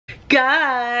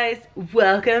Guys,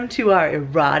 welcome to our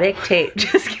erotic tape.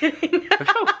 Just kidding.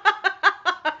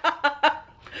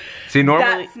 See,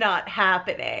 normally that's not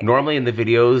happening. Normally in the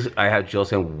videos, I have Jill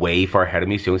stand way far ahead of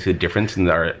me, so you don't see the difference in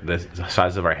the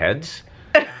size of our heads.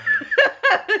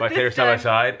 But they're side by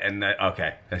side, and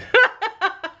okay.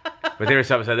 But they're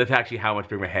side by side. That's actually how much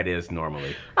bigger my head is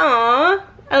normally. Aw,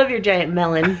 I love your giant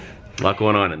melon. A lot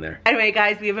going on in there. Anyway,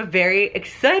 guys, we have a very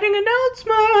exciting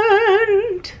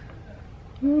announcement.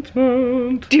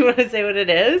 Do you want to say what it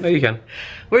is? No, you can.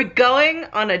 We're going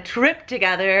on a trip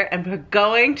together, and we're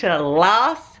going to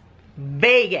Las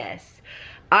Vegas.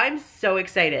 I'm so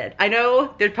excited. I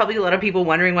know there's probably a lot of people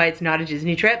wondering why it's not a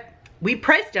Disney trip. We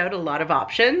priced out a lot of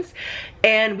options,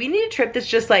 and we need a trip that's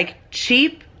just like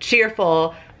cheap,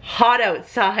 cheerful, hot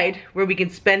outside, where we can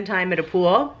spend time at a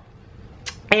pool.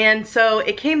 And so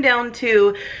it came down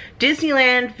to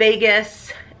Disneyland,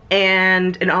 Vegas,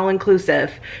 and an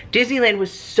all-inclusive. Disneyland was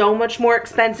so much more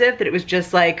expensive that it was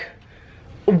just like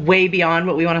way beyond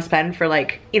what we want to spend for,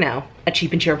 like, you know, a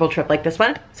cheap and cheerful trip like this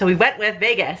one. So we went with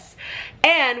Vegas,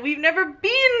 and we've never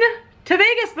been to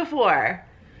Vegas before.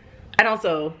 And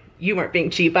also, you weren't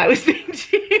being cheap, I was being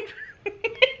cheap.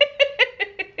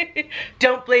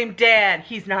 Don't blame Dad,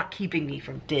 he's not keeping me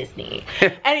from Disney.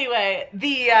 Anyway,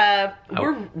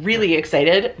 we're really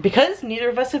excited because neither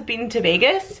of us have been to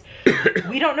Vegas.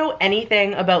 We don't know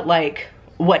anything about like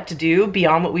what to do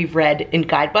beyond what we've read in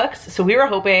guidebooks. So we were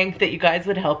hoping that you guys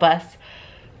would help us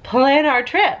plan our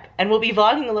trip, and we'll be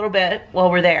vlogging a little bit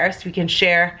while we're there so we can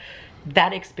share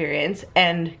that experience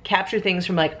and capture things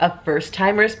from like a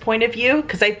first-timer's point of view,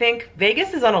 because I think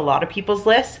Vegas is on a lot of people's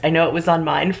lists. I know it was on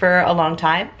mine for a long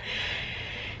time.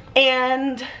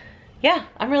 And yeah,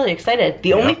 I'm really excited.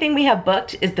 The only thing we have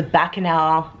booked is the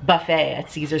Bacchanal buffet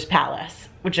at Caesar's Palace,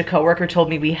 which a coworker told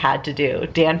me we had to do.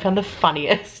 Dan found the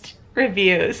funniest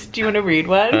reviews. Do you want to read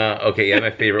one? Okay, yeah,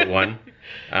 my favorite one.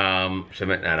 I'm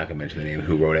not gonna mention the name of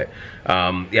who wrote it.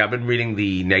 Yeah, I've been reading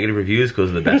the negative reviews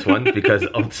because they're the best ones, because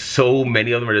so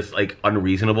many of them are just like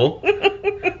unreasonable.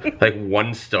 Like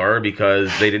 1 star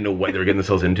because they didn't know what they were getting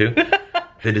themselves into.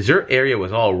 The dessert area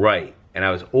was all right, and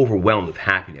I was overwhelmed with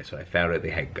happiness when I found out they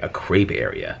had a crepe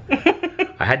area.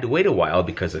 I had to wait a while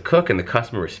because the cook and the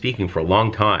customer were speaking for a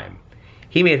long time.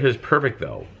 He made hers perfect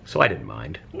though, so I didn't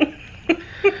mind.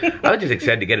 I was just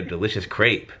excited to get a delicious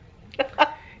crepe.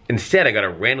 Instead, I got a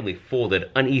randomly folded,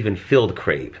 uneven filled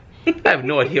crepe. I have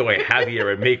no idea why Javier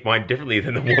would make mine differently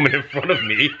than the woman in front of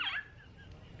me.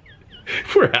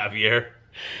 Poor Javier.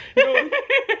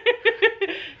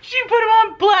 She put him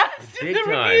on blast in the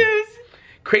time. reviews.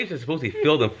 Crepes are supposed to be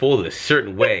filled and folded a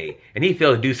certain way, and he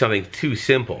failed to do something too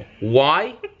simple.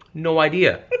 Why? No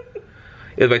idea.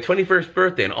 It was my 21st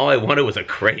birthday, and all I wanted was a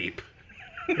crepe.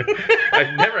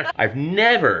 I've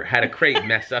never had a crepe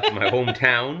mess up in my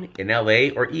hometown, in LA,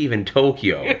 or even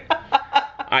Tokyo.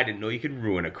 I didn't know you could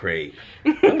ruin a crepe.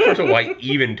 First of all, why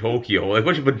even Tokyo? Like,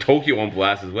 why should you put Tokyo on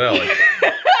blast as well? Like,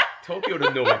 Tokyo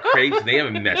doesn't know what crepes, and they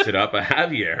haven't messed it up. But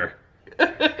Javier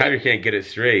can't get it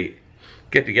straight.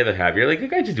 Get together, Javier. Like, the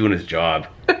guy's just doing his job.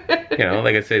 You know,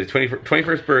 like I said, his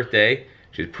 21st birthday.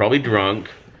 She's probably drunk.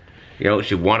 You know,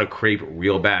 she wanted a crepe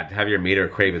real bad. Javier made her a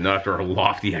crepe, and not after her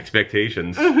lofty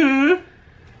expectations. Yeah.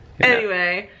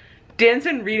 Anyway, Dan's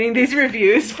been reading these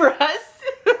reviews for us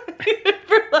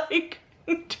for like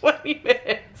 20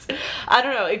 minutes. I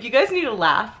don't know, if you guys need a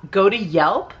laugh, go to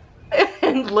Yelp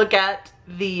and look at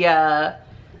the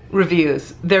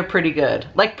reviews. They're pretty good.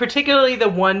 Like, particularly the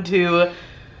 1, 2,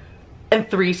 and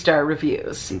 3-star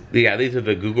reviews. Yeah, these are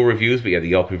the Google reviews, but yeah, the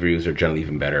Yelp reviews are generally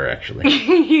even better, actually.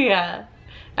 Yeah.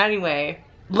 Anyway,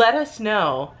 let us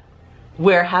know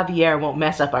where Javier won't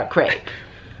mess up our crepe.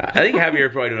 I think Javier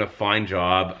is probably doing a fine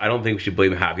job. I don't think we should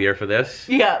blame Javier for this.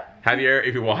 Yeah. Javier,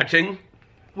 if you're watching,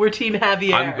 we're Team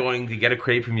Javier. I'm going to get a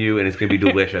crepe from you, and it's going to be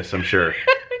delicious, I'm sure.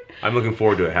 I'm looking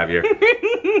forward to it, Javier.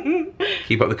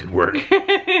 Keep up the good work.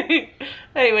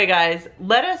 Anyway, guys,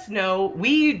 let us know.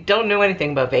 We don't know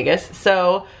anything about Vegas,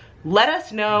 so let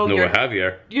us know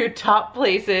your top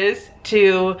places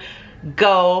to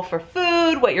go for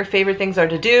food, what your favorite things are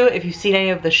to do. If you've seen any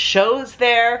of the shows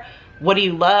there, what do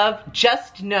you love?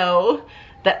 Just know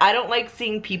that I don't like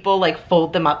seeing people like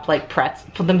fold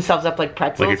themselves up like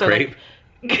pretzels. Like a crepe?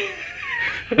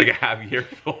 Like a Javier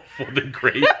folded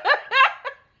crepe?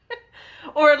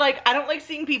 Or like, I don't like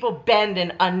seeing people bend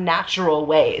in unnatural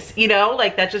ways, you know?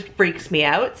 Like, that just freaks me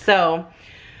out. So,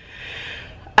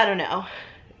 I don't know.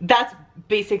 That's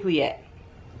basically it.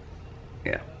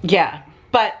 Yeah. Yeah.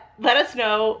 But let us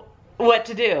know what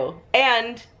to do.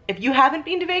 And if you haven't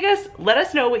been to Vegas, let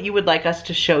us know what you would like us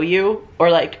to show you or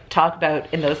like talk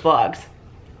about in those vlogs.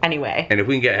 Anyway. And if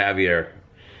we can get Javier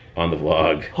on the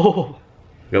vlog. Oh,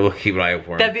 We'll keep an eye out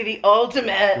for him. that'd be the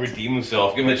ultimate. Redeem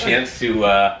himself. Give him a chance to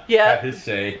Yeah. have his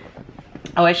say.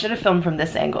 Oh, I should have filmed from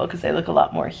this angle because they look a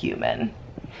lot more human.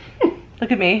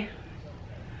 Look at me.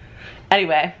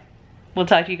 Anyway, we'll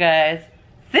talk to you guys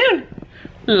soon.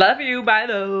 Love you. Bye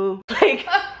though. Like,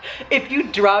 if you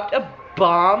dropped a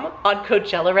bomb on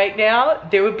Coachella right now,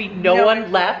 there would be no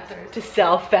one left to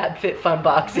sell FabFitFun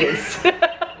boxes.